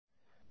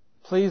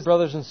Please,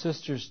 brothers and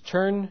sisters,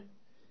 turn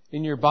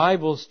in your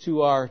Bibles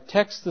to our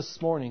text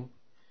this morning,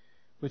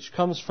 which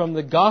comes from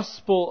the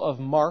Gospel of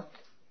Mark,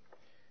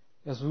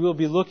 as we will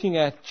be looking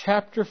at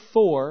chapter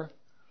 4,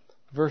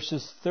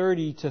 verses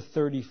 30 to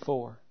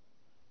 34.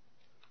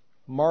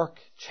 Mark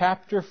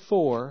chapter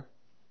 4,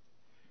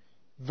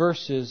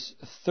 verses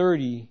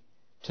 30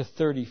 to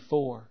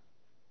 34.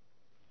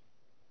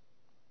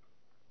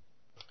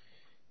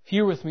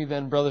 Hear with me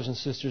then, brothers and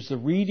sisters, the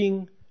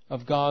reading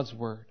of God's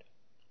Word.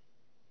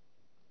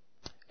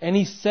 And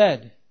he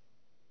said,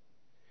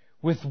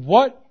 "With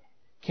what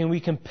can we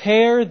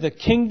compare the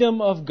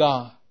kingdom of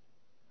God?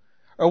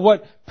 Or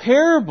what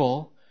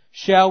parable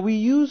shall we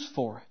use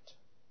for it?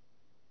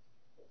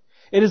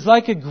 It is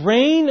like a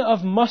grain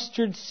of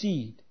mustard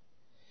seed,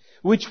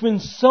 which when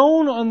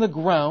sown on the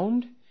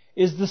ground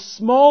is the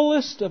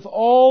smallest of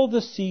all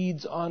the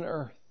seeds on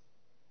earth.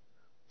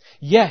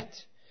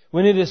 Yet,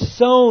 when it is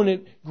sown,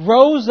 it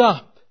grows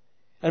up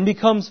and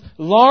becomes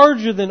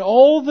larger than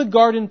all the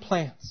garden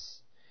plants,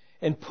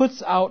 and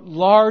puts out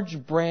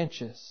large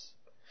branches,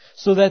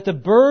 so that the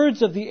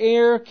birds of the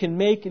air can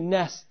make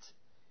nests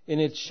in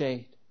its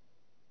shade."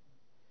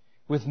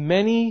 With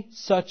many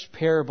such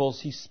parables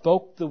he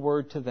spoke the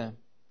word to them,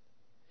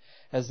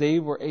 as they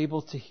were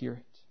able to hear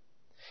it.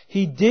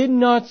 He did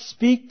not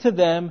speak to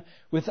them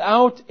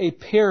without a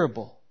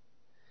parable,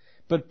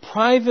 but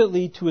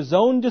privately to his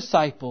own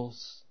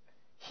disciples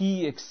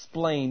he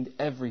explained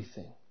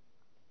everything.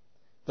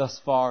 Thus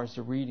far is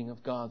the reading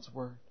of God's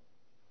Word.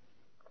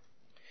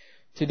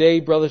 Today,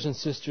 brothers and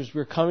sisters,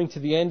 we're coming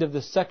to the end of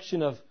the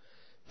section of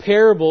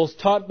parables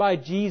taught by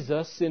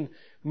Jesus in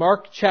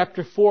Mark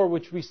chapter 4,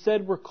 which we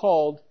said were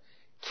called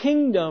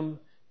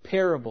kingdom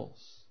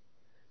parables.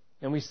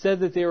 And we said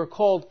that they were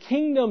called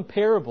kingdom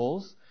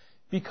parables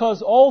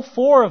because all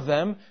four of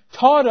them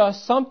taught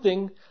us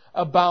something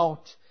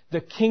about the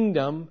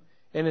kingdom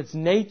and its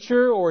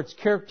nature or its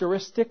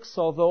characteristics,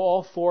 although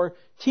all four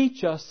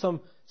teach us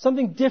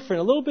something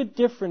different, a little bit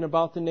different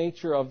about the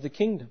nature of the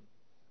kingdom.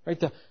 Right?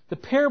 The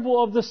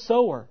parable of the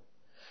sower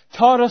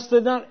taught us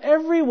that not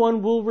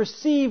everyone will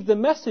receive the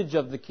message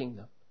of the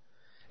kingdom.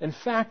 In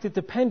fact, it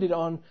depended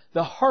on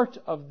the heart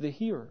of the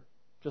hearer,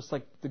 just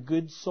like the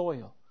good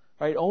soil.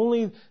 Right?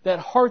 Only that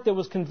heart that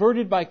was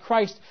converted by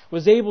Christ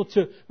was able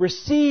to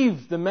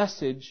receive the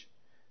message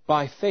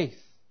by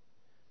faith.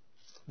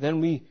 Then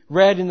we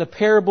read in the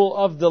parable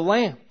of the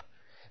lamp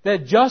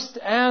that just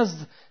as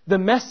the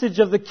message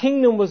of the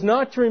kingdom was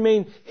not to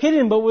remain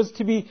hidden but was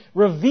to be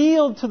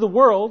revealed to the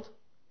world,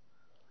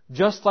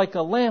 just like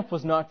a lamp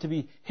was not to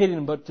be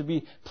hidden but to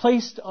be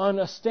placed on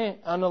a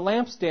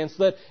lampstand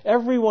so that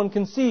everyone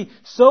can see,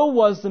 so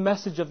was the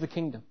message of the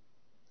kingdom.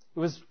 It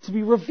was to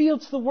be revealed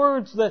to the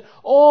world so that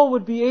all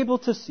would be able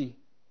to see.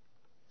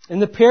 In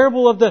the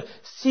parable of the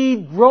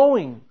seed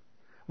growing,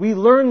 we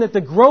learn that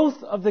the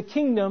growth of the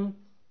kingdom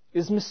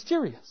is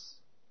mysterious.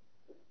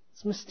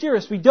 It's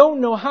mysterious. We don't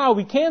know how.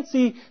 We can't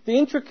see the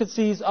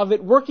intricacies of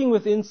it working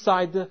within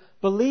inside the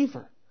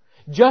believer.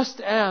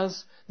 Just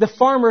as the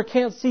farmer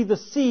can't see the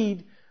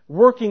seed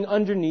working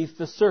underneath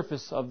the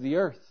surface of the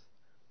earth.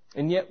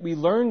 And yet we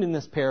learned in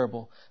this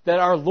parable that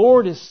our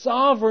Lord is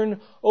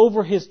sovereign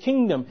over His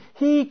kingdom.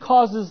 He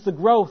causes the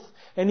growth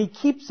and He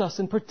keeps us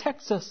and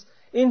protects us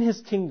in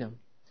His kingdom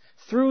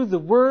through the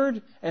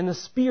Word and the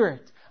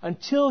Spirit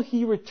until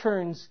He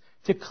returns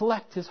to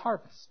collect His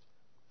harvest.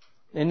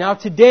 And now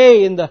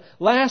today in the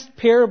last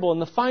parable, in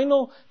the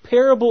final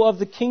parable of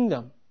the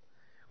kingdom,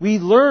 we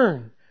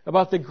learn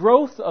about the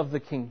growth of the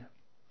kingdom,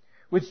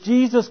 which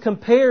Jesus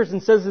compares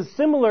and says is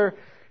similar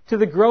to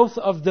the growth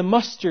of the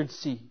mustard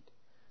seed.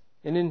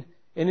 And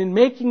in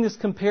making this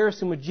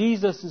comparison, what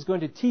Jesus is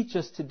going to teach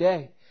us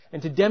today and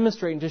to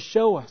demonstrate and to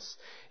show us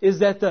is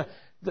that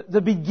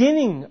the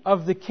beginning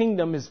of the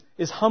kingdom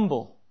is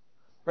humble.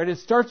 Right? It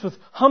starts with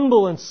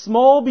humble and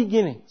small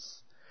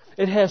beginnings.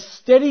 It has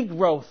steady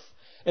growth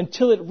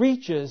until it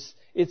reaches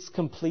its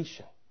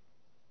completion.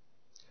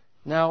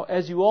 Now,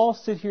 as you all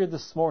sit here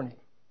this morning,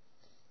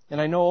 and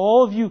I know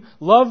all of you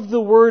love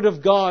the Word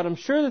of God, I'm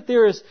sure that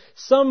there is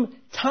some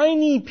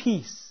tiny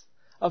piece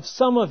of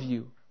some of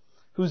you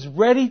who's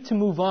ready to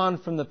move on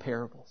from the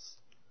parables.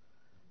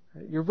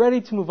 You're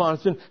ready to move on.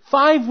 It's been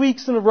 5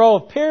 weeks in a row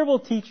of parable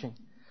teaching.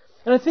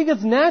 And I think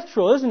it's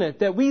natural, isn't it,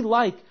 that we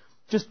like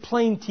just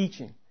plain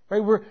teaching.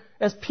 Right?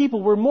 As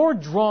people, we're more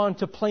drawn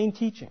to plain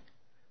teaching.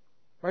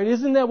 Right?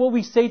 Isn't that what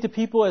we say to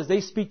people as they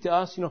speak to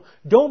us?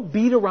 Don't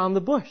beat around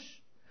the bush.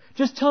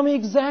 Just tell me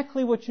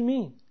exactly what you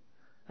mean.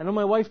 I know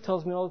my wife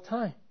tells me all the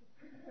time.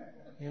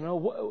 I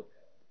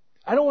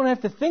don't want to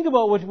have to think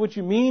about what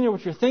you mean or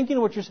what you're thinking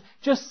or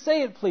just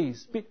say it,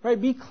 please.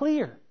 Be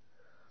clear.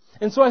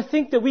 And so I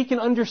think that we can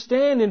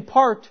understand in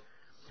part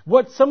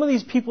what some of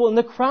these people in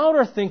the crowd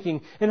are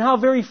thinking and how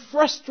very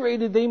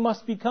frustrated they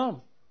must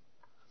become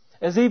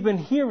as they've been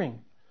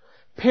hearing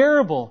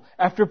parable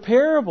after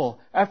parable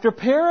after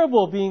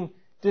parable being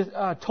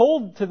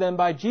told to them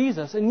by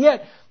Jesus, and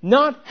yet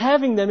not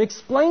having them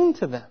explained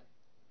to them.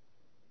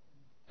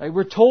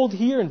 We're told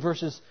here in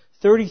verses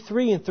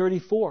 33 and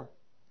 34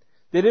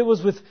 that it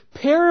was with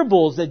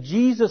parables that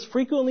Jesus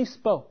frequently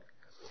spoke.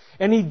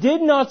 And He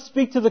did not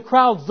speak to the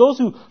crowds, those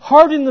who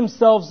hardened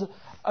themselves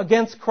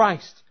against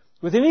Christ,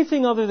 with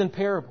anything other than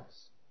parables.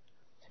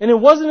 And it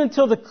wasn't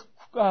until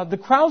the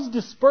crowds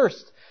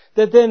dispersed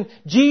that then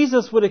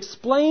Jesus would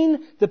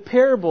explain the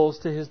parables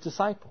to His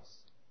disciples.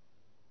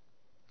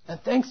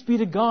 And thanks be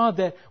to God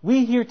that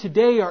we here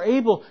today are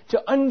able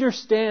to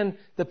understand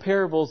the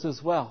parables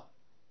as well.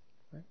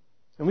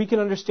 And we can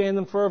understand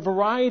them for a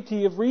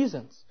variety of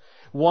reasons.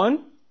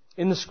 One,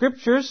 in the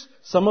Scriptures,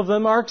 some of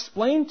them are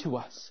explained to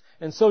us.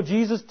 And so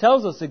Jesus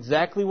tells us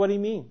exactly what He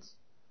means.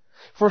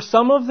 For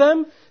some of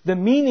them, the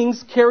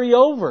meanings carry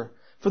over.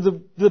 For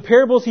the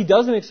parables He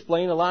doesn't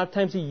explain, a lot of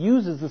times He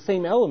uses the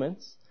same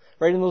elements,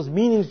 right? And those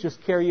meanings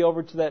just carry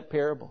over to that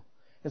parable.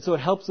 And so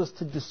it helps us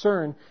to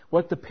discern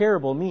what the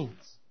parable means.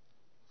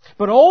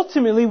 But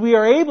ultimately, we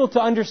are able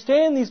to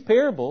understand these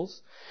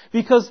parables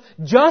because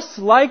just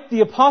like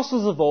the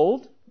apostles of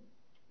old,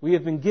 we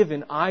have been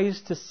given eyes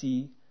to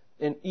see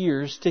and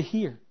ears to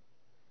hear.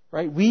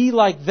 Right? We,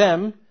 like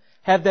them,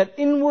 have that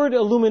inward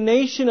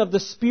illumination of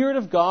the Spirit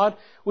of God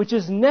which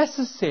is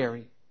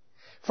necessary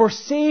for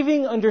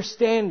saving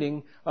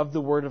understanding of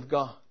the Word of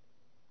God.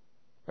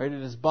 Right?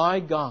 It is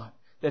by God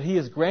that He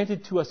has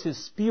granted to us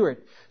His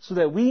Spirit so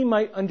that we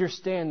might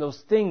understand those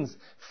things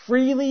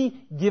freely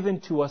given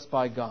to us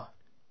by God.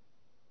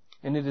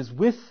 And it is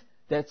with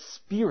that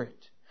Spirit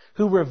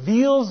who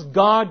reveals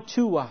God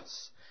to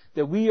us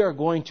that we are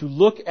going to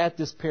look at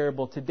this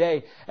parable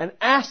today and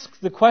ask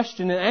the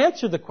question and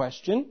answer the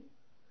question,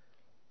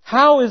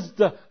 how is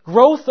the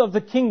growth of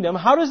the kingdom,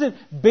 how does it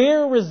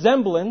bear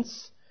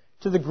resemblance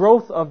to the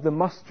growth of the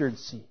mustard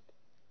seed?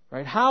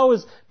 Right? How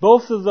is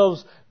both of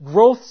those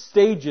growth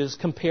stages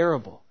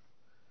comparable?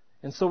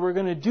 And so we're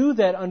going to do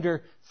that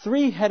under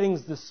 3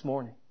 headings this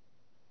morning.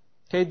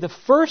 Okay, the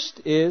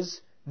first is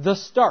the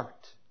start.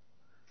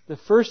 The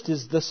first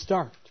is the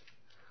start.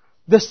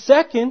 The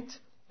second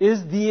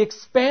is the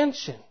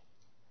expansion.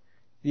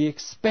 The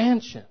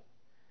expansion.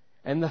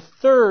 And the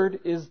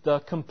third is the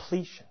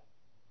completion.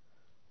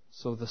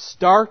 So the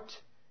start,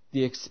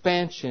 the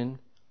expansion,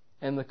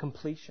 and the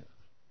completion.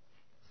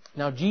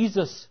 Now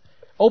Jesus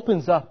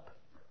opens up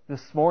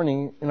this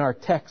morning in our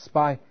text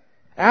by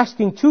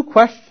asking 2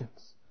 questions.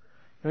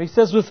 He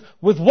says,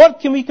 with what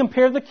can we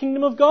compare the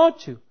kingdom of God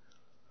to?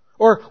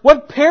 Or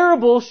what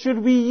parable should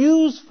we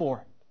use for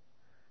it?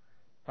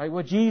 Right?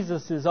 What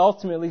Jesus is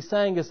ultimately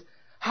saying is,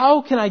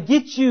 how can I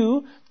get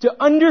you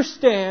to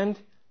understand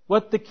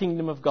what the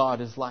kingdom of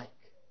God is like?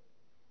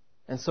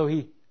 And so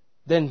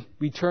then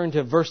we turn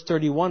to verse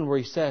 31 where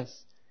He says,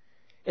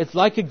 it's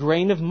like a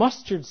grain of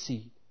mustard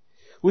seed,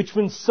 which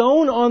when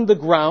sown on the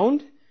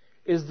ground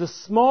is the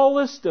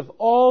smallest of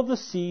all the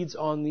seeds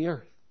on the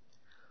earth.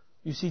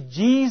 You see,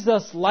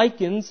 Jesus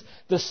likens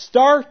the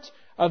start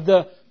of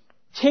the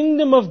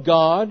kingdom of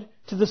God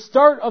to the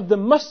start of the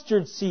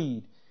mustard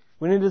seed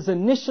when it is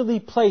initially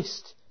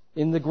placed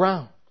in the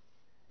ground.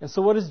 And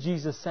so what is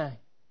Jesus saying?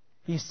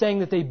 He's saying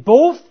that they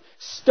both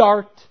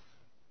start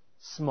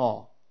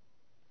small.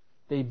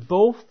 They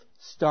both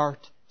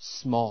start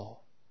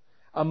small.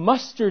 A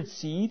mustard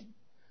seed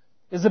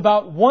is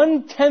about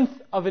 1/10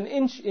 of an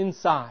inch in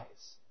size.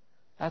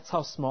 That's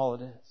how small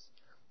it is.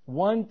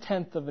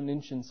 1/10 of an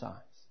inch in size.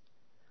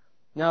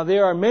 Now,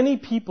 there are many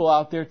people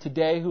out there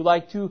today who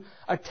like to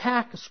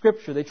attack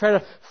Scripture. They try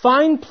to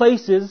find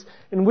places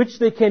in which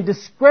they can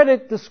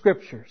discredit the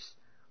Scriptures.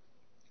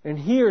 And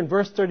here in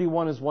verse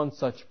 31 is one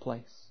such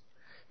place.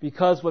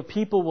 Because what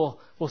people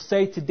will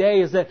say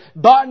today is that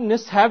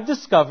botanists have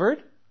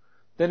discovered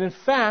that in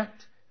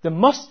fact the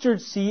mustard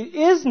seed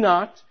is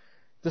not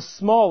the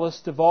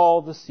smallest of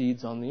all the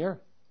seeds on the earth.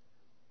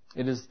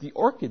 It is the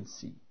orchid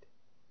seed.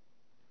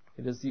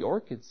 It is the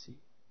orchid seed.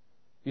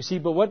 You see,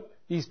 but what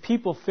these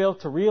people fail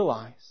to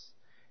realize,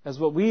 as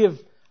what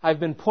I've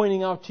been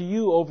pointing out to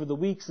you over the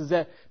weeks, is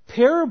that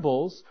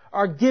parables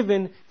are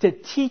given to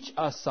teach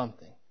us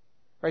something.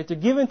 Right? They're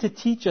given to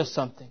teach us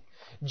something.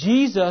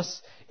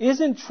 Jesus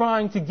isn't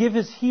trying to give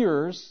His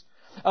hearers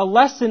a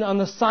lesson on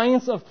the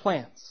science of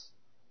plants.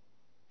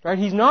 Right?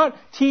 He's not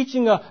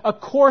teaching a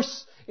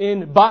course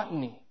in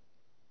botany.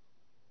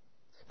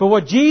 But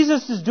what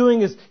Jesus is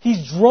doing is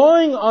He's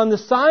drawing on the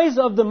size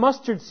of the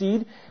mustard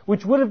seed,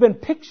 which would have been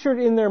pictured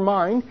in their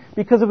mind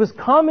because it was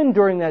common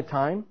during that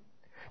time,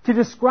 to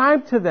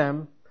describe to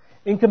them,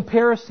 in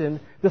comparison,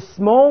 the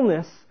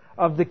smallness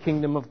of the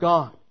kingdom of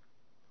God.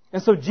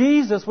 And so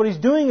Jesus, what He's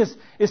doing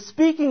is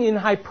speaking in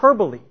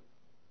hyperbole.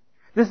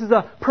 This is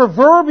a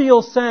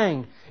proverbial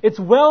saying. It's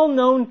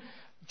well-known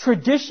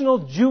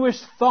traditional Jewish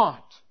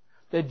thought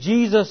that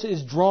Jesus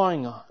is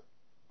drawing on.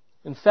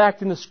 In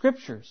fact, in the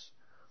Scriptures,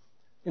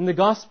 in the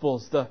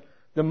Gospels,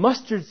 the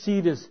mustard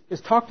seed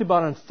is talked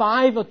about on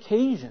 5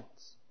 occasions,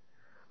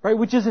 right?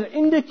 Which is an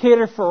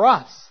indicator for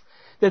us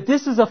that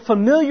this is a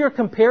familiar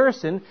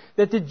comparison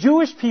that the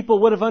Jewish people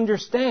would have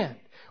understand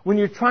when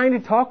you're trying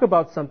to talk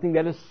about something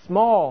that is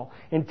small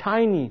and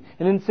tiny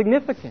and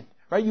insignificant,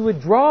 right? You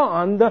would draw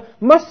on the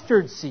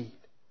mustard seed.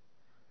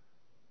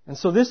 And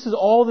so this is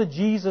all that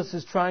Jesus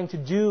is trying to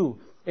do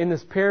in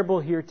this parable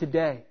here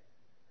today.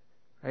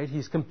 Right?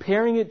 He's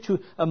comparing it to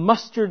a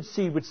mustard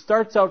seed which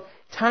starts out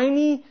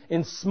tiny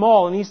and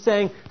small. And he's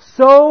saying,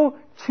 so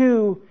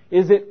too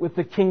is it with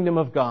the kingdom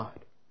of God.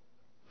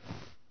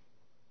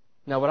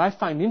 Now what I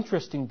find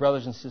interesting,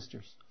 brothers and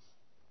sisters,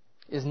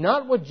 is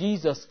not what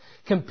Jesus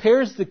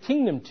compares the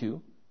kingdom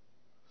to,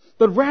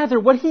 but rather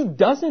what He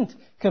doesn't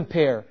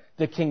compare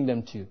the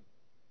kingdom to.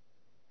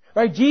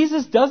 Right?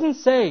 Jesus doesn't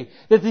say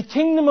that the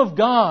kingdom of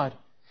God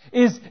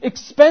is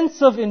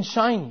expensive and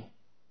shiny.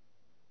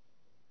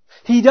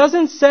 He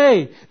doesn't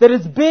say that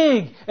it's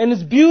big and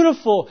it's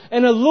beautiful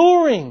and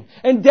alluring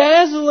and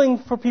dazzling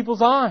for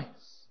people's eyes.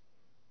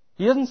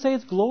 He doesn't say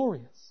it's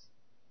glorious.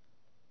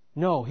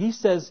 No, He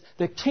says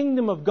the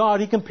kingdom of God,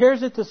 He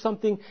compares it to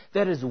something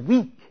that is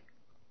weak.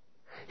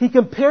 He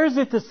compares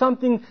it to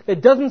something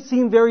that doesn't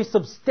seem very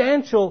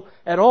substantial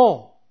at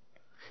all.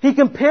 He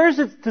compares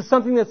it to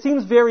something that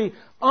seems very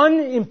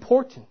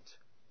unimportant.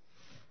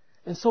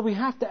 And so we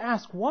have to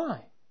ask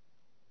why.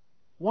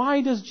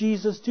 Why does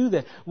Jesus do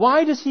that?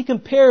 Why does He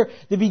compare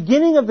the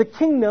beginning of the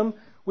kingdom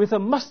with a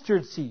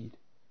mustard seed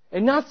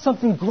and not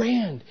something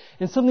grand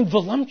and something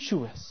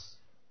voluptuous?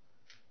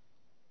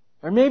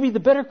 Or maybe the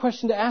better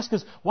question to ask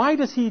is, why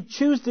does He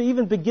choose to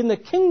even begin the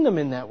kingdom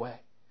in that way?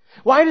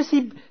 Why does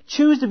He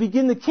choose to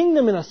begin the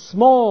kingdom in a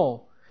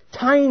small,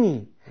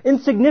 tiny,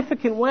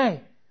 insignificant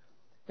way?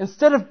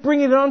 Instead of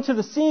bringing it onto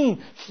the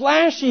scene,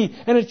 flashy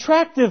and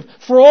attractive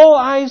for all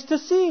eyes to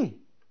see.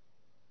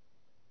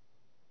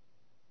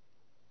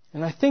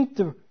 And I think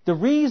the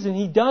reason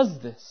He does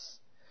this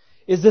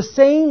is the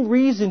same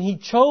reason He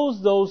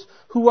chose those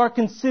who are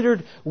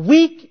considered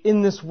weak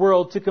in this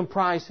world to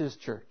comprise His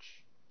church.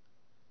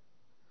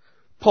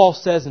 Paul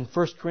says in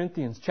 1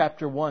 Corinthians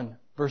chapter 1,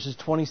 verses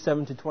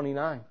 27 to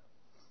 29,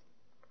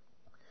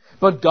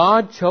 "But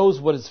God chose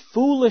what is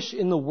foolish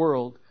in the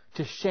world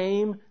to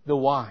shame the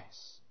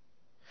wise.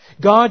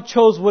 God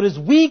chose what is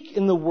weak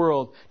in the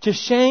world to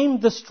shame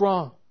the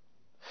strong.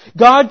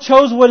 God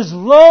chose what is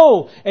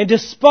low and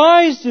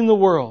despised in the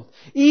world,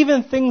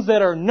 even things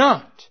that are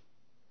not,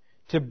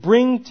 to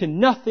bring to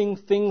nothing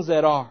things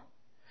that are,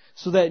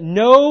 so that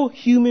no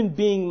human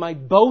being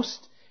might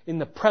boast in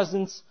the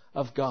presence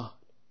of God."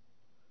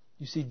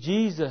 You see,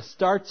 Jesus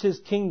starts His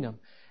kingdom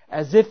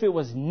as if it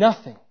was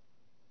nothing,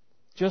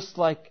 just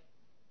like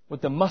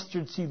what the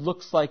mustard seed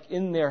looks like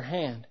in their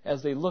hand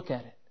as they look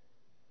at it,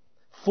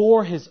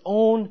 for His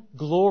own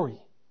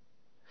glory.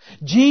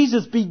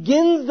 Jesus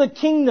begins the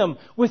kingdom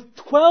with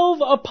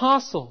 12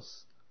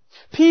 apostles,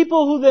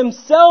 people who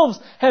themselves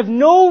have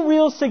no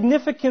real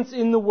significance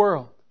in the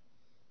world.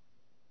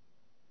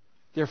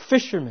 They're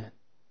fishermen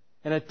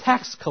and a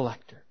tax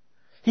collector.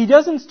 He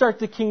doesn't start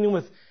the kingdom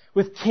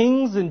with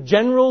kings and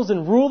generals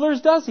and rulers,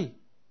 does He?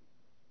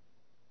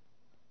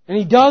 And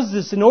He does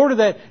this in order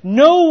that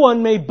no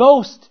one may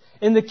boast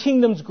in the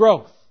kingdom's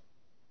growth.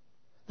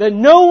 That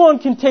no one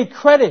can take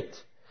credit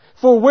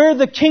for where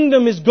the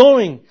kingdom is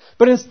going.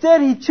 But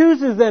instead He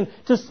chooses then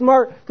to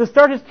start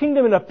His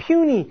kingdom in a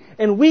puny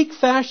and weak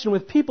fashion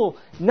with people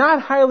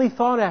not highly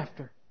thought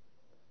after.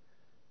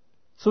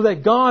 So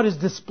that God is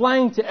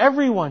displaying to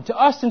everyone, to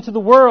us and to the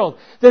world,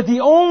 that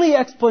the only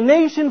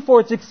explanation for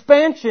its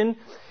expansion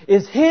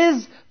is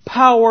His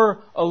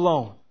power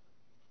alone.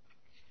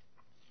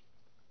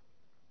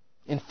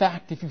 In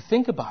fact, if you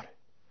think about it,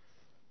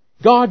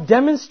 God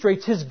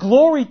demonstrates His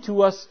glory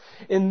to us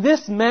in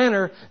this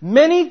manner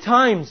many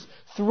times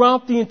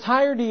throughout the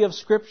entirety of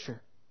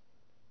Scripture.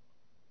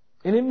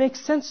 And it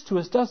makes sense to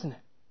us, doesn't it?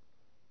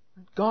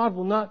 God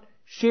will not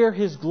share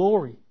His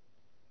glory.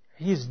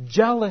 He is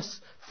jealous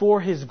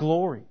for His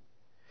glory.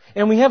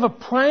 And we have a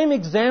prime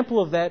example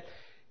of that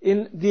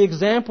in the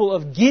example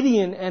of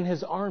Gideon and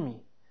his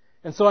army.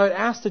 And so I would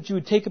ask that you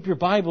would take up your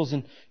Bibles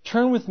and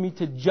turn with me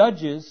to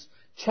Judges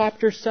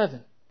chapter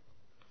 7.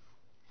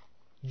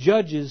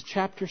 Judges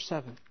chapter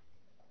 7.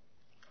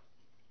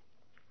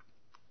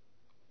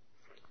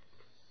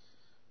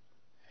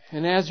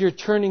 And as you're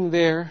turning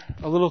there,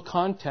 a little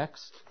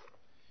context.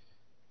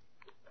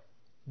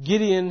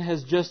 Gideon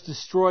has just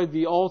destroyed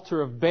the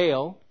altar of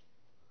Baal.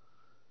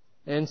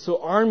 And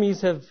so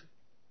armies have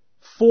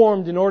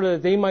formed in order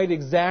that they might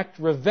exact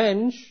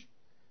revenge.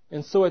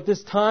 And so at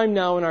this time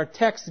now in our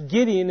text,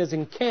 Gideon is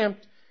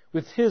encamped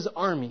with his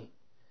army.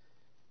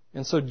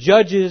 And so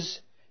Judges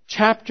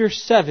chapter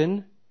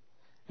 7,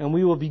 and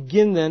we will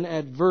begin then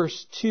at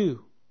verse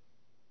 2.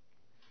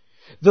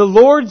 "The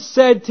Lord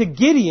said to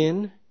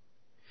Gideon,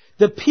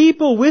 'The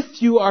people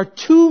with you are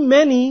too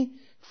many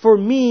for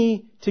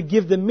me to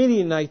give the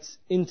Midianites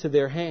into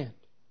their hand,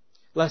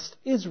 lest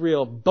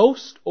Israel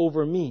boast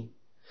over me,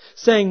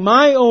 saying,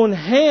 my own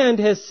hand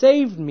has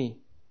saved me.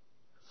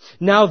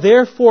 Now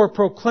therefore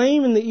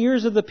proclaim in the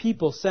ears of the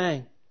people,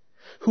 saying,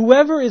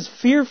 whoever is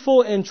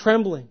fearful and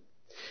trembling,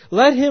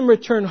 let him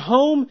return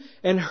home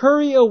and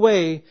hurry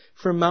away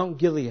from Mount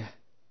Gilead.'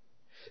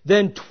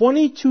 Then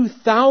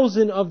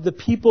 22,000 of the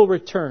people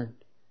returned,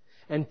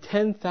 and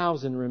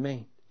 10,000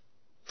 remained.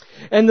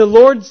 And the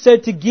Lord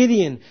said to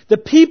Gideon, 'The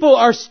people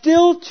are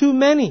still too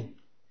many.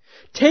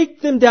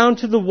 Take them down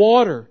to the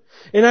water,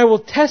 And I will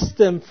test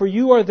them, for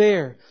you are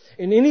there.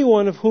 And any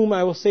one of whom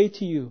I will say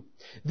to you,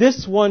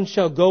 this one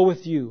shall go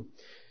with you.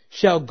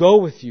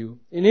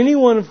 And any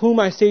one of whom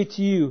I say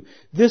to you,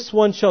 this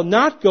one shall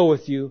not go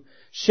with you,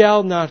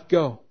 shall not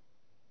go.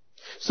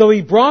 So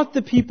he brought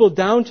the people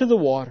down to the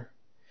water.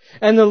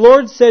 And the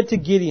Lord said to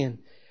Gideon,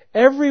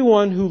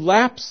 everyone who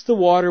laps the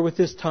water with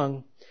his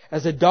tongue,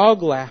 as a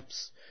dog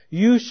laps,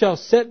 you shall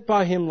set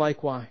by him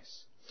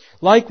likewise.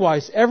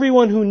 Likewise,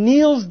 everyone who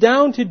kneels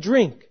down to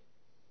drink.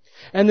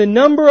 And the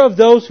number of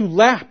those who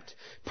lapped,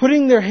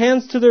 putting their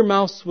hands to their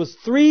mouths, was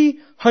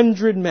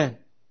 300 men.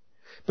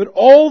 But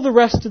all the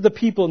rest of the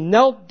people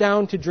knelt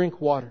down to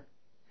drink water.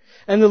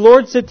 And the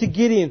Lord said to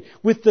Gideon,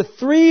 with the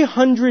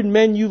 300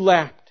 men you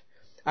lapped,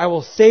 I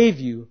will save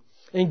you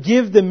and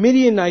give the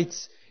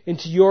Midianites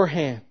into your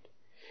hand.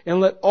 And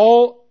let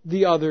all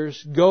the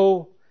others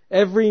go,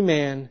 every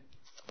man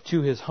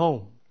to his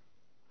home.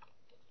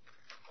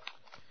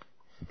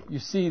 You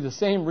see, the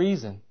same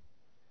reason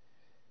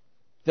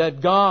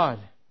that God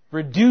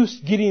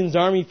reduced Gideon's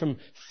army from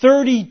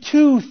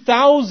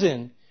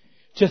 32,000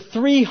 to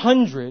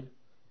 300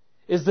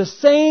 is the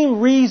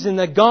same reason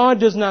that God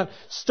does not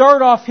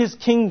start off His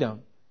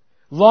kingdom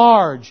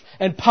large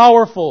and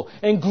powerful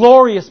and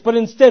glorious, but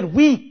instead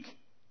weak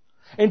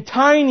and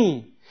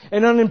tiny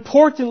and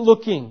unimportant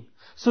looking,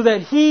 so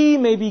that He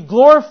may be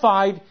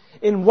glorified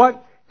in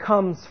what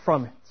comes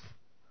from it.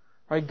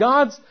 Right?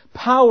 God's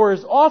power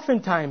is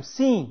oftentimes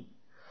seen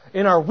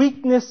in our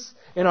weakness,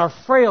 in our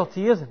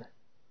frailty, isn't it?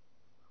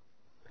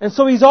 And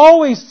so He's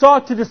always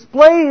sought to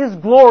display His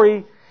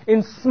glory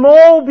in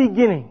small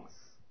beginnings.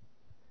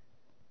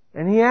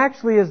 And He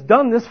actually has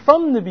done this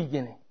from the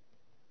beginning.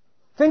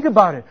 Think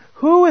about it.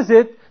 Who is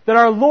it that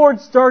our Lord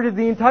started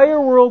the entire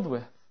world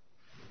with?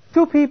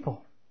 2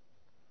 people.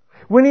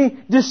 When He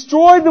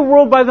destroyed the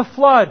world by the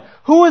flood,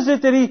 who is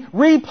it that He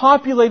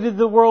repopulated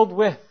the world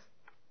with?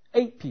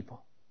 8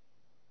 people.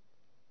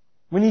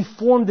 When He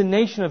formed the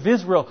nation of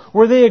Israel,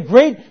 were they a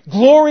great,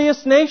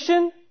 glorious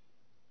nation?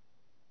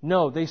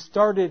 No, they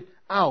started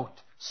out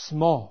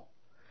small.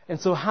 And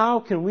so how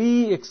can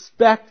we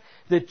expect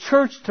the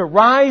church to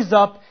rise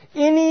up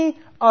any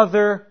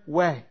other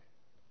way?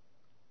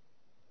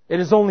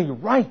 It is only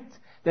right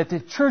that the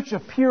church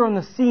appear on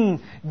the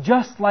scene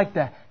just like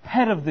the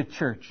head of the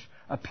church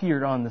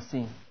appeared on the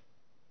scene.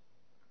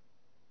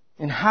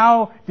 And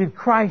how did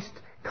Christ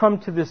come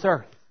to this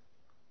earth?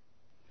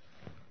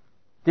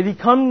 Did He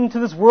come into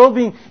this world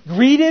being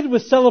greeted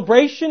with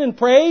celebration and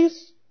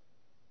praise?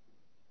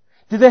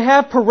 Did they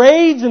have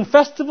parades and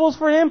festivals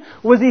for Him?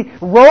 Was He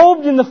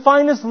robed in the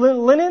finest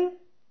linen?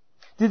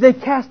 Did they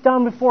cast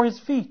down before His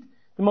feet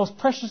the most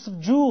precious of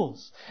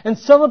jewels and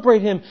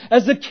celebrate Him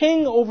as the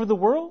King over the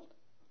world?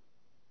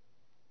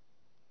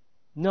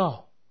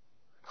 No.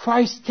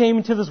 Christ came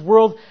into this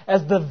world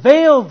as the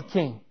veiled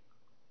King,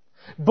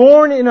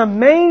 born in a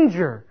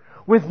manger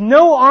with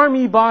no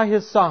army by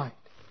His side.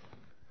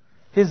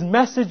 His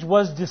message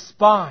was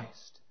despised.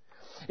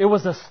 It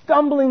was a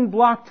stumbling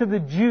block to the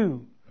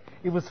Jew.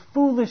 It was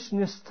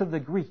foolishness to the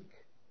Greek.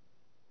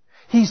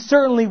 He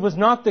certainly was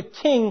not the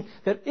king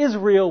that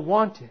Israel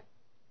wanted.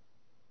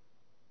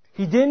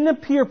 He didn't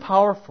appear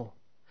powerful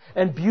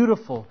and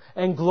beautiful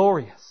and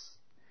glorious.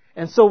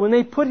 And so when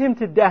they put Him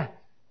to death,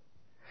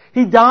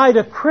 He died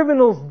a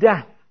criminal's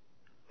death.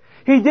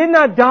 He did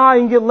not die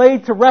and get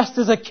laid to rest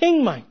as a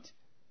king might.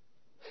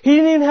 He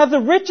didn't even have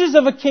the riches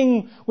of a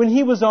king when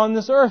He was on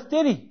this earth,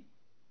 did He?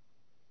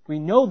 We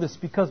know this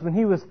because when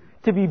He was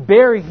to be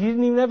buried, He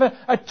didn't even have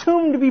a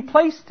tomb to be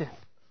placed in.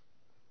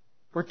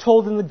 We're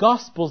told in the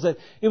Gospels that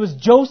it was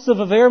Joseph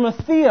of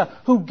Arimathea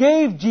who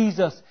gave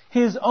Jesus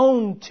his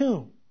own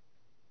tomb.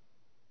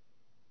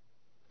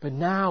 But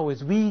now,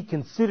 as we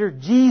consider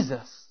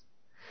Jesus,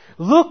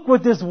 look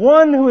what this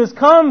one who has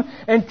come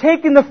and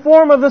taken the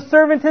form of a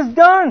servant has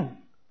done.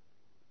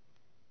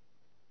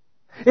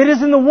 It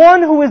is in the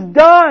one who has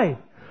died,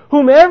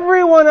 whom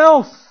everyone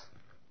else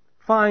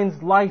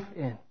finds life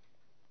in.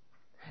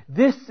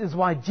 This is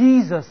why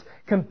Jesus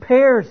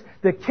compares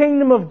the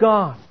kingdom of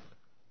God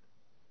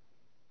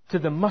to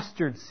the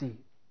mustard seed.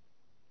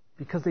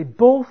 Because they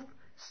both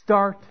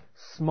start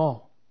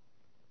small.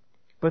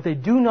 But they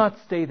do not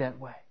stay that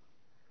way.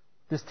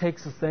 This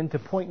takes us then to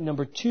point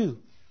number 2,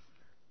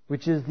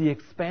 which is the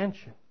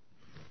expansion.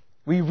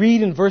 We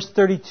read in verse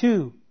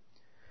 32,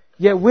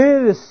 "Yet when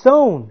it is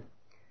sown,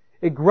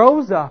 it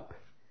grows up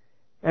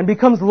and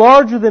becomes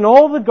larger than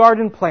all the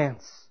garden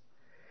plants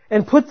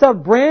and puts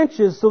out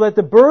branches so that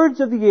the birds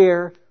of the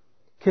air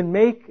can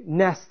make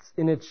nests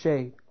in its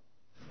shade."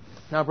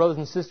 Now, brothers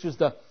and sisters,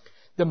 the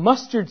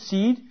mustard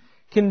seed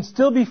can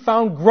still be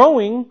found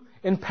growing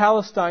in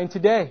Palestine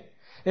today.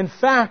 In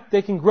fact,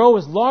 they can grow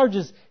as large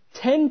as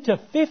 10 to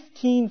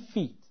 15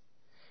 feet,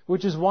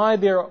 which is why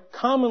they're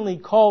commonly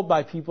called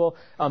by people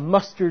a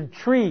mustard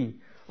tree,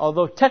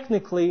 although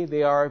technically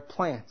they are a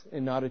plant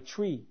and not a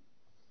tree.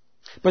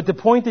 But the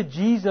point that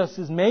Jesus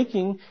is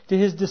making to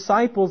His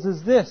disciples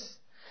is this,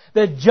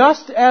 that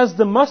just as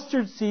the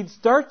mustard seed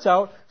starts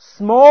out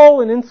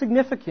small and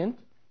insignificant,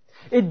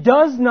 It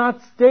does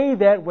not stay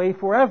that way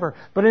forever,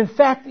 but in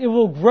fact it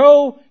will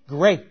grow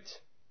great.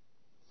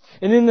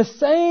 And in the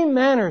same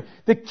manner,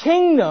 the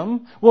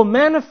kingdom will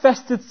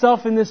manifest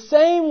itself in the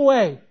same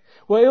way,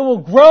 where it will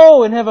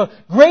grow and have a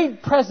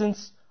great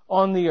presence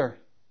on the earth.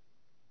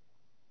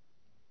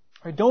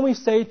 Right, don't we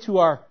say to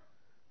our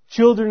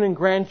children and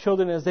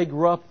grandchildren as they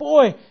grow up,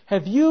 boy,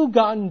 have you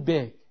gotten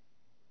big?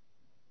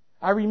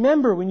 I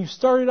remember when you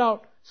started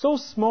out so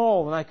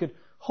small and I could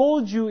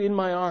hold you in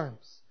my arms.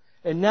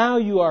 And now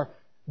you are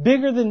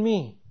bigger than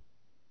me.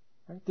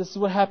 Right? This is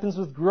what happens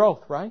with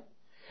growth, right?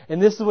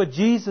 And this is what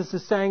Jesus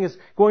is saying is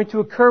going to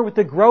occur with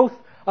the growth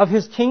of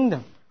His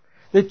kingdom.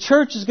 The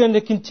church is going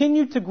to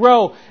continue to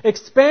grow.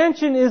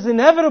 Expansion is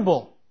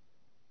inevitable.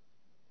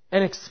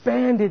 And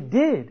expand it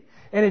did.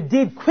 And it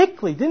did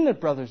quickly, didn't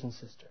it, brothers and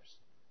sisters?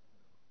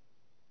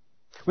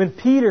 When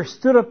Peter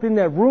stood up in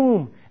that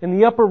room, in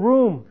the upper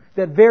room,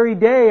 that very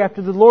day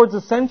after the Lord's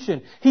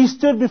ascension, he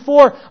stood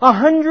before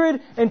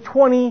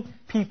 120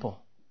 people.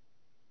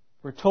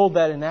 We're told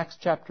that in Acts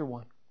chapter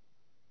 1.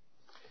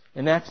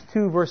 In Acts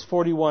 2 verse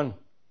 41, on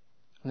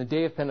the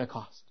day of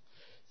Pentecost,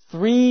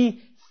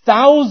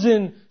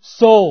 3,000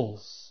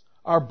 souls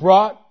are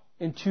brought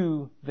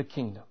into the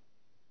kingdom.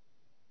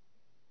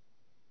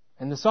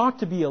 And this ought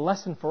to be a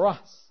lesson for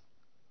us.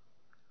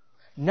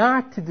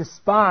 Not to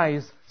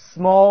despise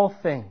small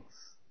things.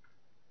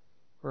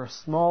 We're a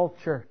small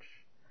church.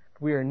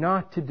 We are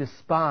not to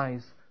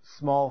despise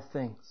small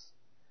things.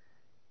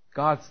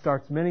 God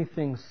starts many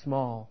things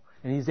small,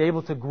 and He's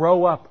able to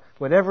grow up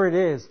whatever it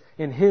is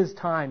in His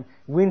time,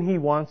 when He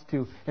wants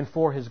to, and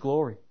for His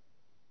glory.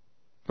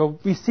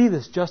 But we see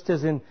this just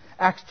as in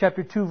Acts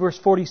chapter 2 verse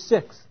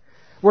 46.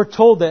 We're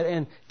told that,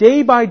 and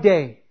day by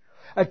day,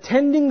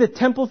 attending the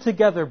temple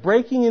together,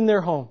 breaking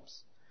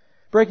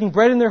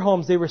bread in their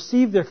homes, they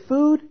received their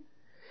food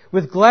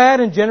with glad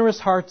and generous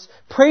hearts,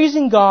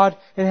 praising God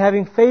and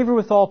having favor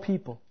with all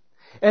people.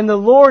 And the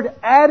Lord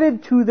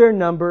added to their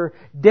number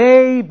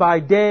day by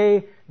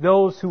day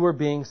those who were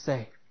being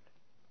saved.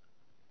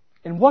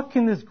 And what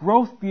can this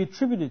growth be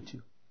attributed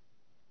to?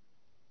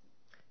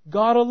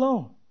 God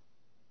alone.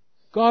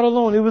 God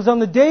alone. It was on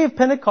the day of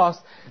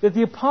Pentecost that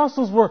the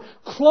apostles were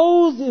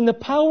clothed in the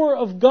power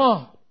of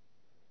God.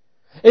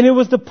 And it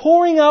was the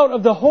pouring out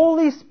of the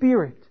Holy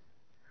Spirit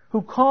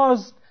who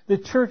caused the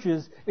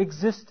church's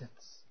existence.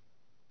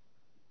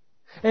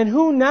 And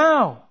who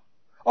now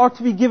ought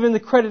to be given the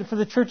credit for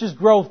the church's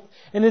growth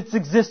and its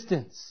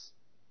existence?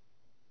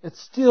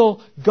 It's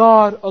still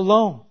God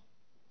alone.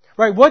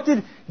 Right? What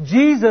did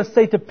Jesus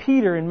say to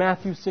Peter in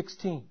Matthew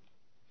 16?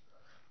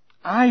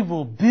 I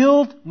will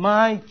build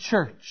my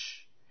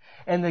church,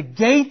 and the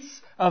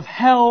gates of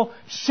hell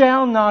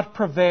shall not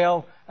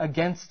prevail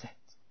against it.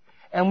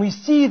 And we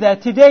see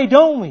that today,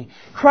 don't we?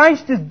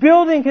 Christ is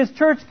building His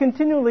church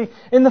continually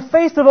in the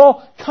face of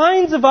all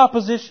kinds of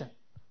opposition.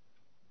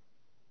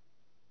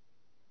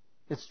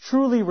 It's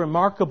truly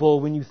remarkable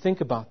when you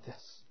think about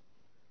this,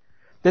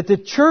 that the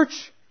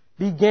church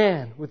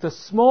began with a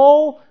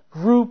small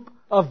group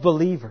of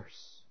believers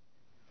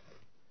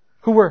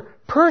who were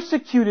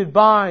persecuted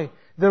by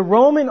the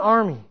Roman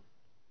army,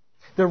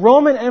 the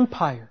Roman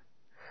Empire,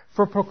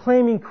 for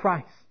proclaiming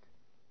Christ.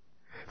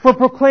 For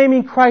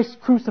proclaiming Christ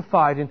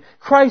crucified and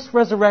Christ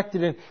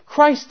resurrected and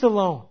Christ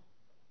alone.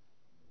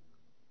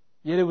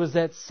 Yet it was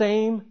that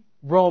same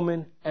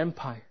Roman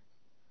Empire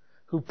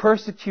who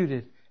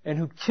persecuted and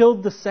who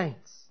killed the saints.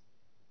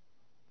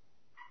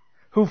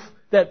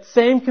 That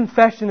same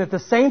confession that the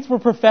saints were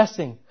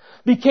professing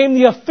became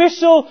the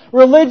official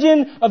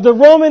religion of the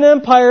Roman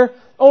Empire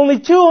only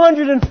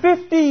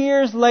 250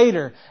 years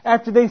later,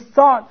 after they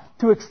sought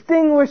to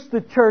extinguish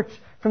the church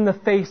from the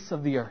face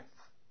of the earth.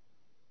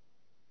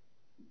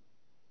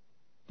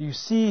 Do you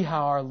see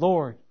how our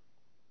Lord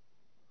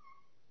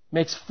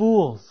makes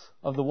fools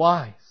of the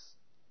wise?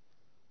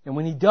 And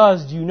when He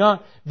does, do you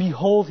not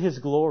behold His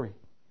glory?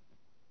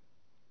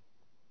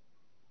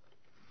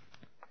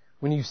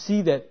 When you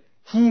see that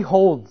He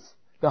holds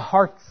the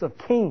hearts of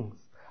kings,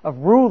 of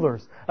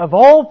rulers, of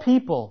all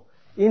people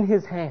in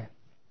His hand.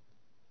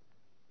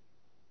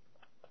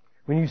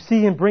 When you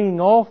see Him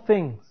bringing all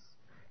things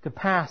to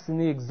pass in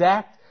the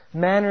exact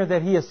manner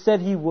that He has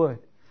said He would.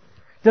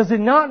 Does it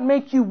not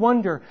make you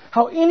wonder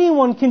how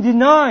anyone can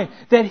deny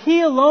that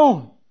He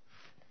alone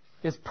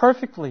is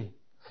perfectly,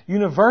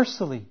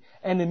 universally,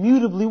 and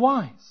immutably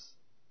wise?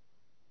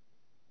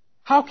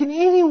 How can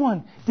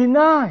anyone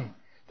deny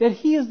that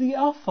He is the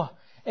Alpha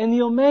and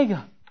the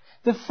Omega,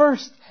 the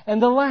first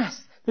and the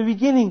last, the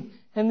beginning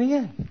and the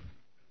end?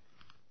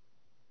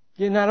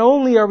 Yet not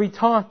only are we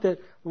taught that,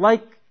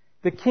 like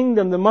the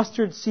kingdom, the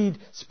mustard seed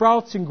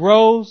sprouts and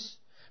grows,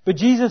 but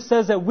Jesus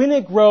says that when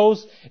it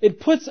grows, it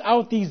puts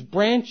out these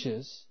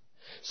branches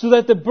so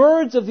that the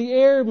birds of the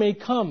air may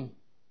come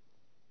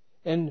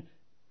and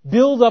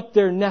build up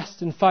their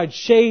nest and find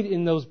shade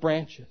in those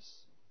branches.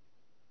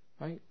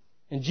 Right?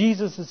 And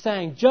Jesus is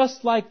saying,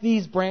 just like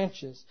these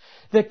branches,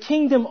 the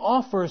kingdom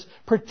offers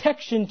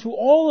protection to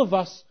all of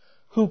us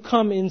who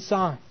come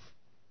inside.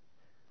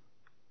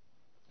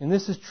 And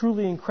this is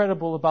truly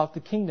incredible about the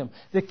kingdom.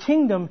 The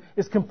kingdom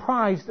is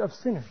comprised of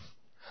sinners.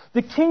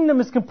 The kingdom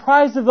is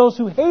comprised of those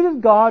who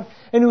hated God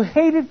and who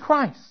hated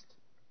Christ.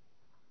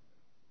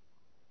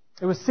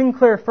 It was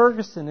Sinclair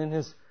Ferguson in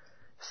his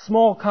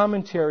small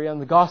commentary on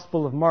the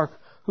Gospel of Mark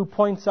who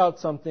points out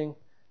something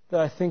that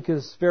I think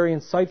is very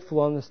insightful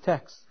on this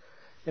text.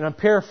 And I'm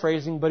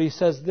paraphrasing, but he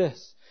says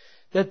this,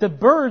 that the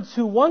birds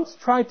who once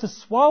tried to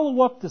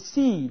swallow up the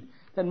seed,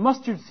 that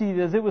mustard seed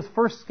as it was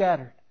first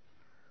scattered,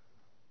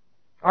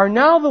 are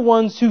now the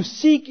ones who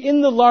seek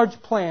in the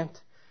large plant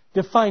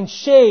to find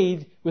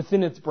shade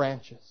within its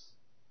branches.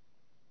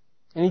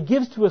 And he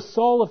gives to us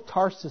Saul of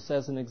Tarsus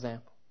as an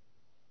example.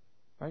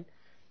 Right?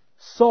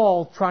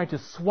 Saul tried to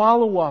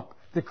swallow up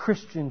the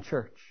Christian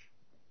church.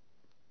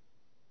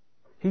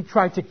 He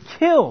tried to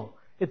kill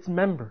its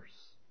members.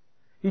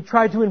 He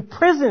tried to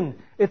imprison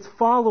its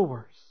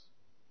followers.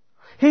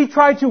 He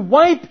tried to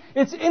wipe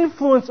its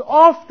influence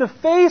off the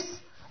face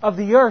of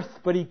the earth,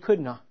 but he could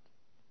not.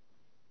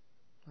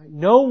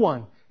 No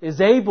one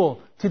is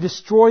able to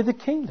destroy the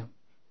kingdom.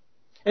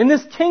 And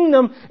this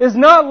kingdom is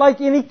not like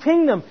any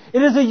kingdom.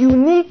 It is a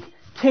unique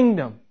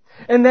kingdom.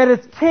 And that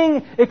its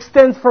king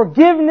extends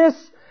forgiveness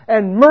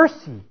and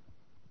mercy.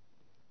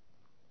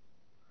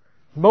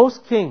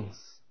 Most kings,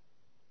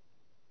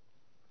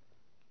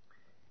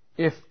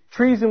 if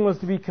treason was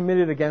to be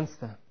committed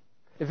against them,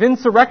 if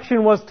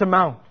insurrection was to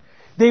mount,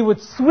 they would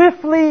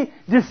swiftly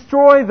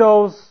destroy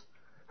those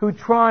who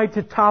tried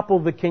to topple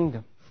the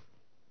kingdom.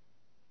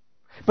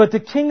 But the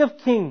King of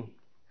Kings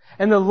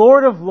and the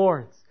Lord of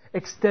Lords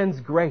extends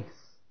grace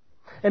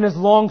and is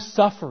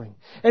long-suffering.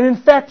 And in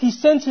fact, He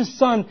sends His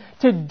Son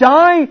to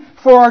die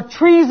for our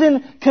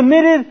treason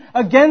committed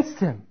against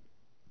Him.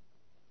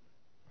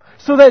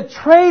 So that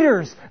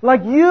traitors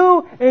like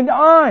you and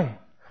I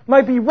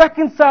might be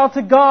reconciled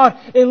to God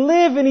and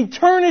live in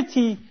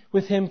eternity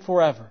with Him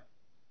forever.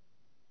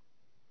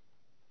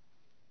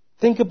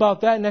 Think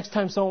about that next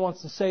time someone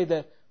wants to say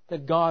that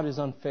God is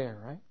unfair,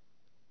 right?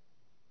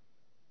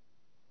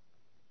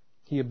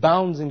 He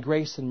abounds in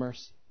grace and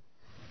mercy.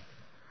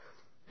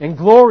 And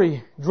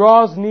glory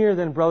draws near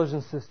then, brothers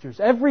and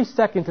sisters, every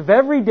second of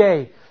every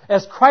day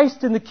as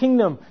Christ and the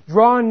kingdom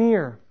draw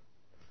near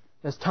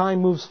as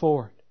time moves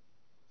forward.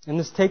 And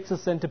this takes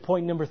us then to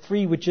point number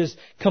 3, which is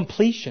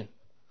completion.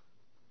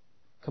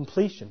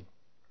 Completion.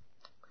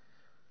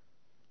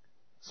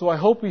 So I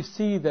hope we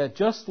see that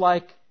just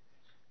like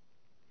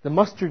the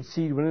mustard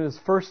seed, when it is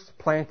first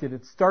planted,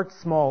 it starts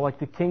small, like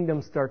the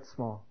kingdom starts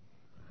small.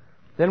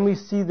 Then we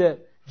see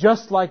that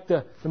just like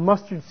the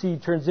mustard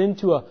seed turns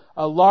into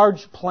a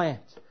large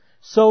plant,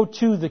 so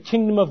too the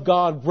kingdom of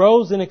God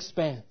grows and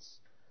expands.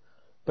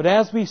 But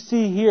as we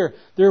see here,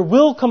 there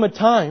will come a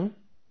time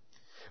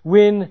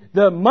when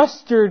the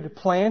mustard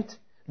plant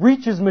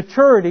reaches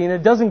maturity and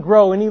it doesn't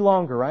grow any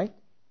longer, right?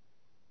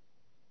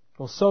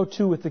 Well, so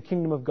too with the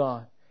kingdom of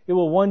God. It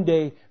will one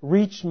day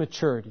reach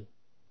maturity.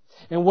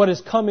 And what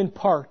has come in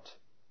part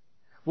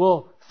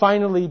will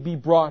finally be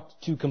brought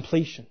to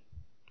completion.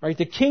 Right?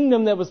 The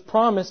kingdom that was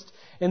promised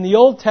in the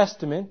Old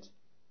Testament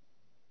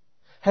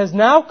has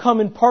now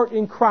come in part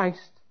in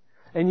Christ,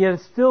 and yet it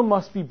still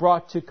must be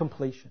brought to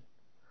completion.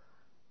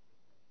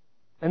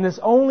 And this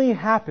only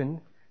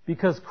happened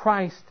because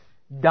Christ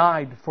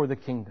died for the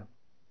kingdom.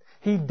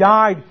 He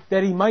died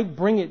that He might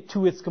bring it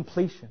to its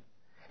completion.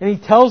 And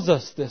He tells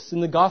us this in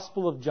the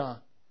Gospel of John.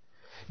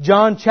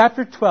 John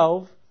chapter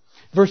 12,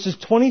 verses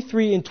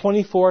 23 and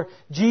 24,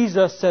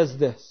 Jesus says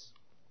this.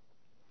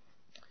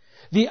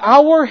 The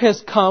hour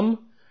has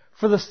come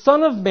for the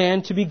Son of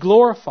Man to be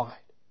glorified.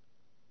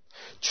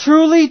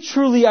 Truly,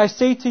 truly, I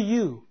say to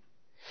you,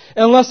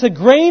 unless a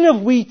grain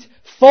of wheat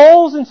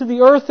falls into the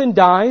earth and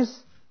dies,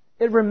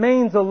 it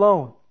remains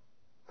alone.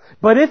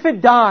 But if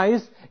it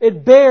dies,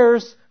 it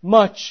bears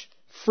much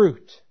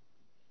fruit.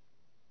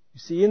 You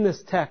see, in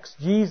this text,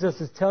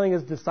 Jesus is telling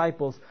His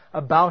disciples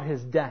about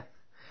His death.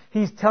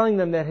 He's telling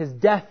them that His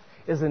death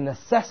is a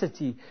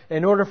necessity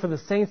in order for the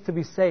saints to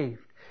be saved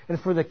and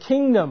for the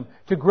kingdom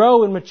to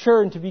grow and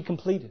mature and to be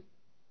completed.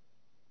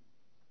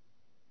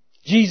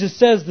 Jesus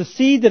says the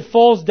seed that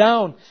falls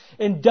down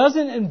and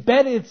doesn't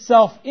embed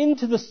itself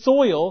into the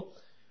soil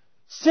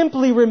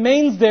simply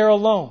remains there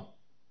alone.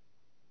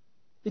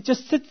 It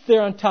just sits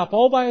there on top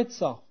all by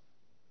itself.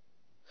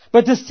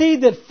 But the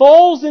seed that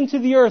falls into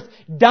the earth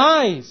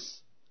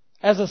dies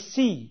as a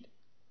seed.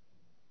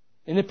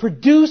 And it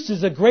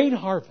produces a great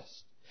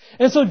harvest.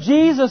 And so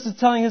Jesus is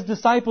telling His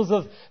disciples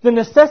of the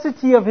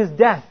necessity of His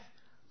death.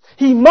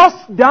 He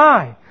must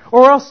die,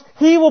 or else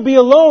He will be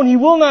alone. He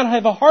will not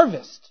have a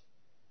harvest.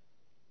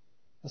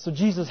 And so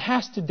Jesus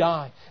has to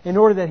die in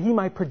order that He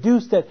might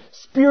produce that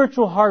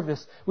spiritual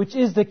harvest, which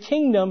is the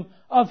kingdom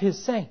of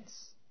His saints.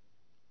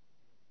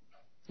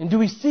 And do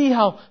we see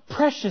how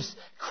precious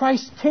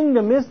Christ's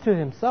kingdom is to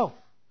Himself?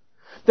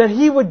 That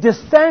He would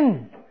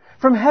descend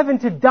from heaven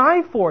to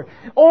die for it,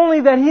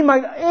 only that He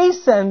might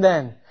ascend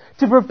then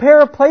to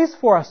prepare a place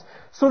for us,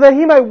 so that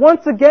He might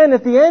once again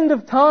at the end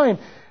of time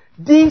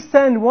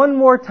descend one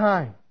more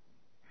time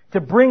to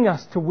bring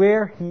us to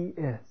where He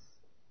is.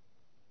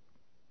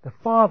 The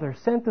Father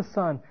sent the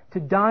Son to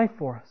die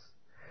for us,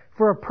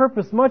 for a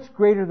purpose much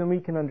greater than we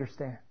can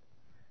understand.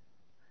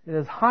 It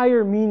has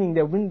higher meaning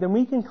than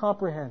we can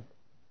comprehend.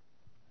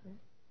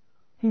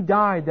 He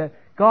died that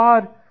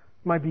God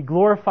might be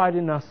glorified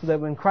in us, so that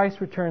when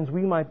Christ returns,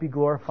 we might be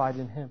glorified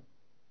in Him.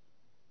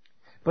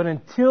 But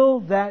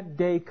until that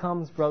day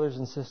comes, brothers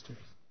and sisters,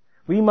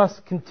 we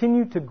must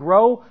continue to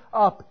grow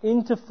up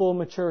into full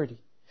maturity.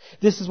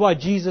 This is why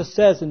Jesus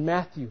says in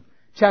Matthew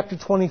chapter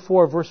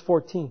 24, verse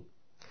 14,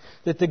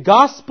 that the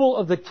gospel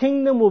of the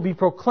kingdom will be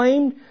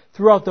proclaimed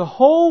throughout the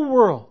whole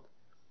world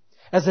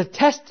as a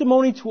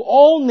testimony to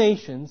all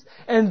nations,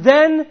 and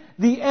then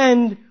the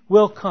end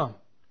will come.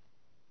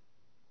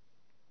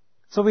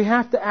 So we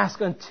have to ask,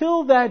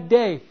 until that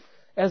day,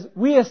 as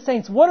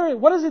saints,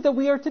 what is it that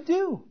we are to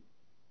do?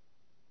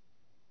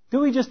 Do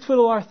we just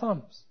twiddle our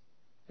thumbs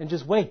and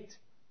just wait?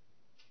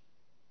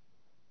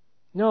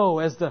 No,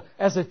 as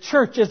a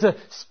church, as a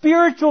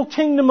spiritual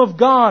kingdom of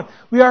God,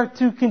 we are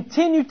to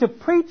continue to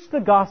preach the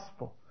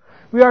gospel.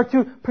 We are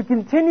to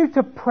continue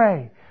to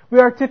pray. We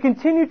are to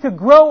continue to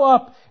grow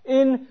up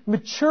in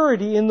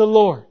maturity in the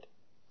Lord,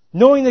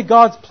 knowing that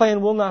God's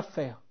plan will not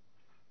fail.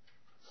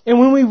 And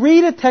when we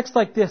read a text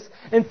like this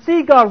and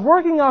see God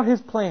working out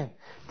His plan,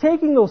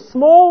 taking those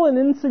small and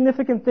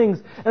insignificant things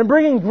and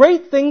bringing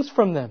great things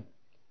from them,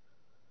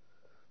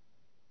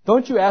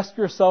 don't you ask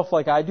yourself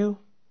like I do,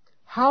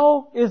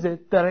 how is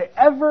it that I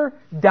ever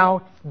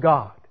doubt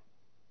God?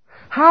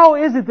 How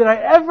is it that I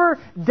ever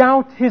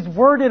doubt His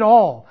Word at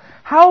all?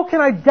 How can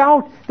I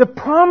doubt the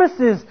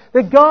promises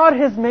that God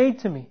has made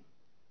to me?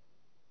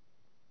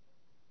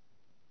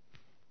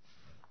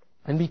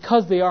 And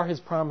because they are His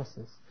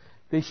promises,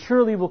 they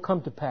surely will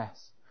come to pass,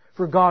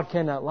 for God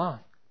cannot lie.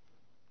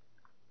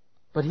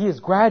 But He is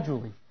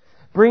gradually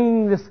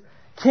bringing this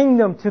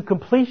kingdom to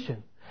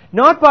completion,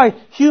 not by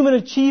human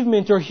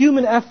achievement or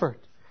human effort,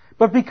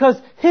 but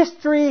because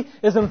history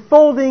is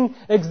unfolding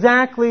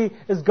exactly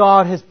as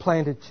God has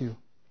planned it to.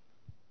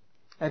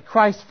 At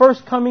Christ's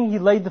first coming, He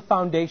laid the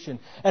foundation.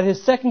 At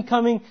His second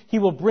coming, He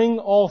will bring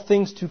all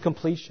things to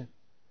completion.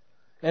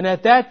 And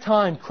at that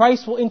time,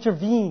 Christ will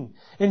intervene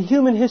in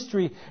human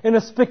history in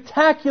a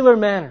spectacular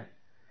manner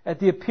at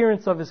the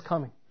appearance of His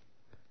coming.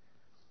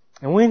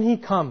 And when He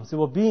comes, it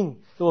will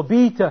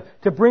be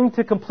to bring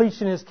to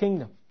completion His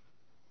kingdom.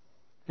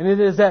 And it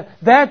is at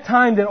that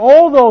time that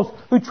all those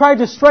who tried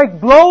to strike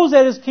blows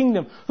at His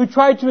kingdom, who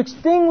tried to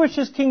extinguish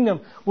His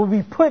kingdom, will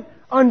be put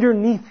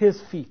underneath His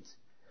feet.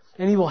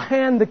 And He will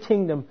hand the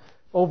kingdom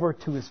over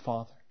to His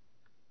Father.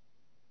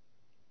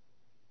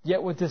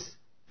 Yet what this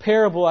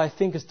parable, I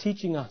think, is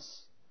teaching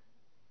us,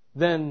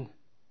 then,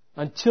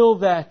 until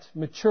that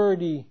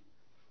maturity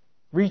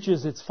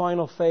reaches its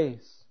final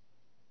phase,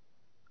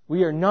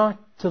 we are not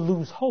to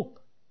lose hope.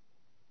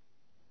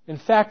 In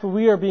fact, what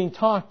we are being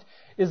taught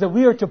is that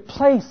we are to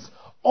place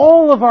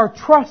all of our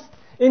trust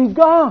in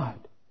God.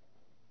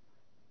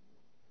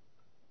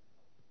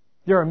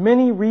 There are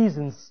many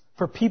reasons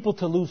for people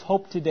to lose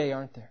hope today,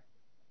 aren't there?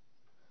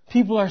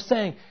 People are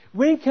saying,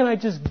 when can I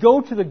just go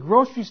to the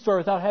grocery store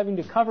without having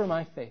to cover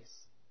my face?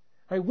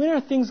 Right? When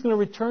are things going to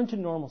return to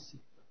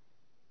normalcy?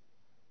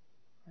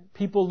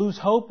 People lose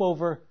hope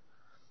over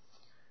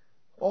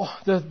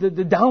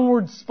the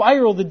downward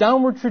spiral, the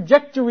downward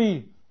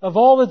trajectory of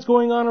all that's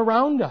going on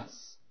around us.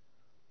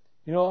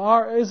 You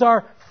know, is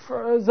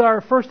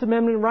our First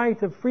Amendment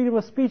right of freedom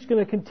of speech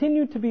going to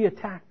continue to be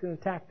attacked and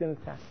attacked and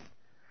attacked?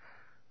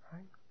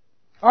 Right?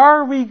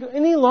 Are we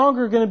any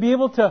longer going to be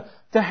able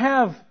to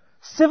have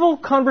civil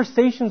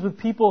conversations with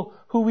people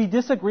who we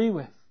disagree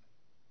with?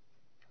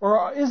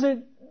 Or is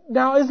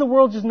the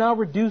world just now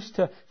reduced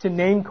to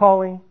name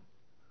calling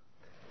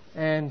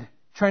and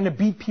trying to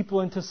beat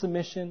people into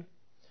submission?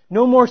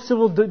 No more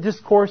civil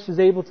discourse is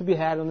able to be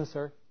had on this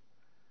earth.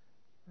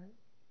 Right?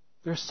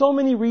 There are so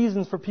many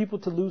reasons for people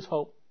to lose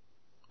hope.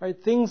 Right?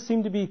 Things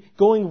seem to be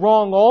going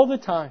wrong all the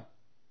time.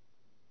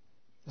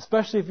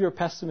 Especially if you're a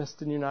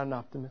pessimist and you're not an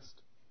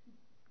optimist.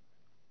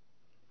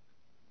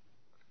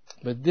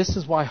 But this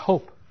is why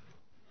hope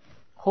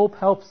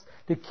helps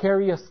to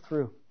carry us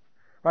through.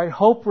 Right?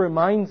 Hope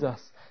reminds us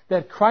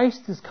that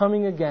Christ is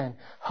coming again.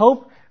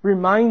 Hope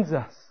reminds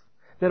us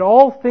that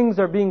all things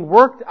are being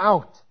worked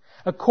out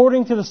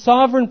according to the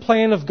sovereign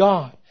plan of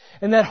God.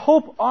 And that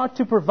hope ought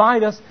to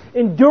provide us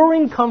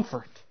enduring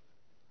comfort.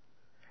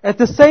 At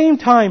the same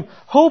time,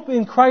 hope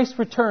in Christ's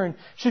return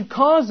should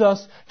cause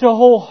us to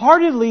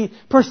wholeheartedly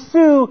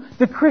pursue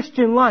the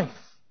Christian life.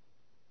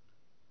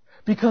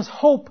 Because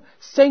hope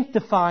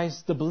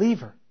sanctifies the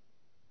believer.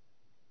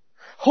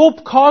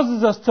 Hope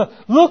causes us to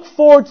look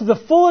forward to the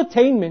full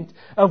attainment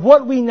of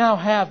what we now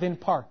have in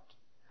part.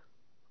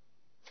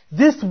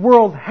 This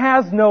world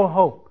has no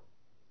hope.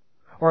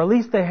 Or at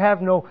least they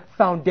have no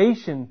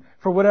foundation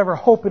for whatever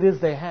hope it is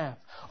they have.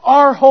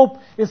 Our hope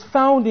is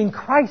found in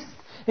Christ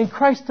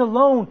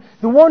alone,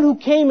 the one who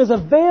came as a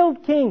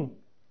veiled king,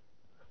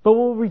 but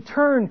will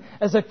return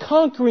as a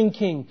conquering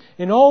king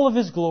in all of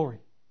His glory.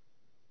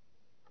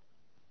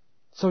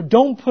 So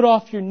don't put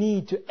off your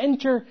need to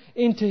enter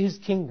into His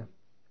kingdom.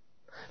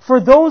 For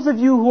those of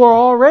you who are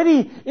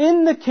already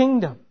in the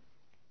kingdom,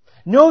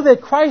 know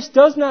that Christ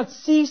does not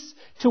cease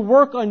to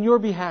work on your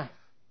behalf.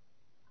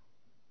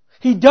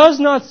 He does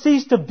not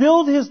cease to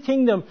build His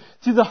kingdom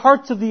through the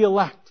hearts of the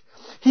elect.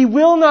 He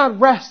will not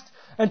rest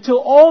until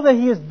all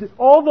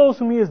those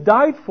whom He has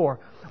died for,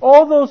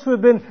 all those who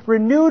have been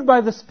renewed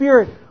by the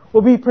Spirit,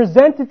 will be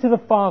presented to the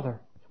Father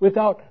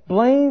without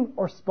blame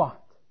or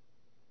spot.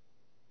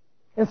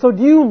 And so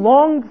do you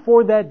long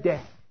for that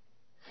day?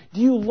 Do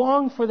you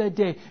long for that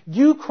day? Do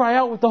you cry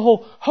out with the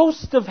whole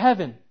host of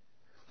heaven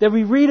that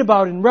we read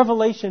about in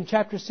Revelation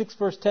chapter 6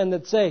 verse 10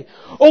 that say,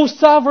 O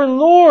sovereign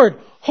Lord,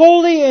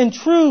 holy and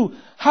true,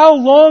 how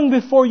long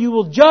before you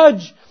will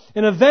judge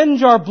and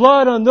avenge our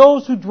blood on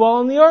those who dwell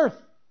on the earth?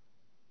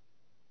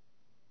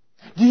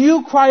 Do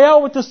you cry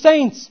out with the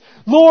saints,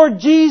 Lord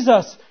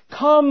Jesus,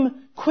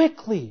 come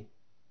quickly?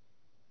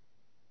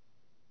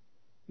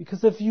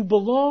 Because if you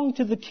belong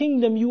to the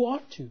kingdom, you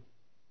ought to.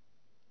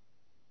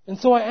 And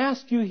so I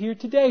ask you here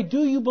today,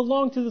 do you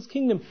belong to this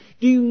kingdom?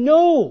 Do you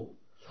know?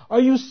 Are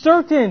you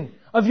certain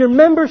of your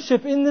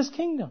membership in this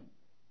kingdom?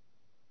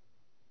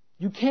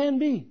 You can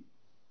be.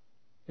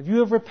 If you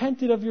have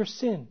repented of your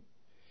sin,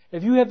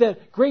 if you have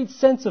that great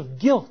sense of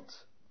guilt,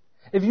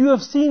 if you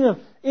have seen of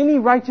any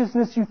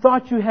righteousness you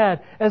thought you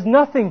had as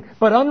nothing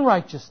but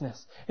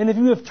unrighteousness, and if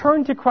you have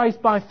turned to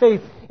Christ by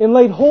faith and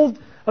laid hold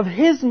of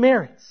His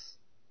merits,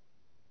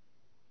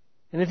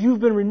 and if you've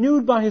been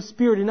renewed by His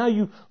Spirit and now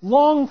you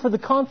long for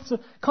the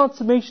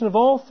consummation of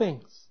all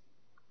things.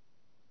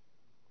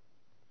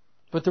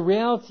 But the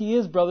reality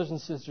is, brothers and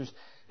sisters,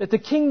 that the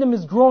kingdom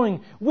is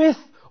growing with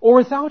or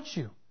without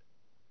you.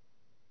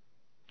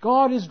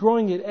 God is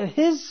growing it at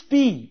His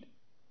speed,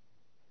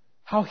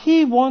 how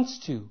He wants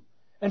to,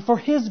 and for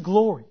His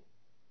glory.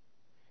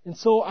 And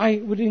so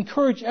I would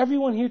encourage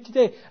everyone here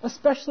today,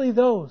 especially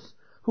those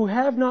who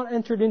have not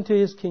entered into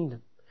His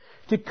kingdom,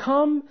 to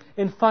come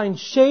and find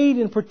shade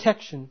and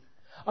protection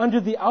under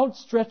the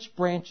outstretched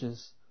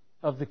branches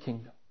of the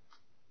kingdom.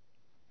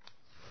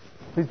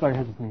 Please bow your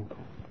heads with me.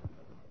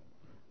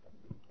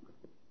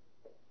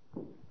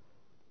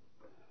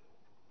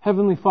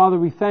 Heavenly Father,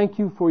 we thank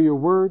You for Your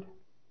word.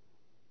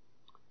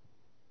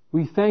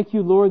 We thank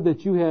You, Lord,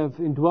 that You have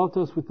indwelt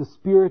us with the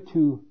Spirit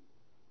who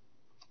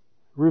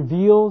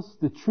reveals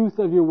the truth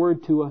of Your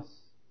word to us.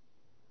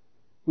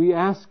 We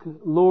ask,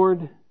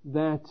 Lord,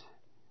 that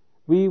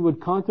we would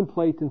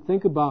contemplate and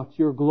think about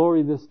Your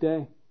glory this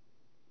day.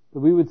 That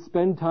we would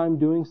spend time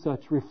doing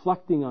such,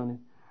 reflecting on it,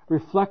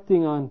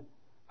 reflecting on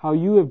how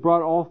You have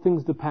brought all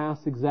things to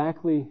pass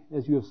exactly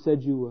as You have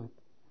said You would.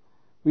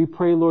 We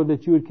pray, Lord,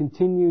 that You would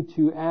continue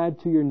to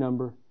add to Your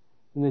number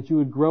and that You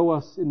would grow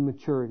us in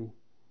maturity.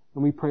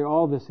 And we pray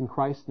all this in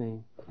Christ's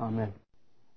name. Amen.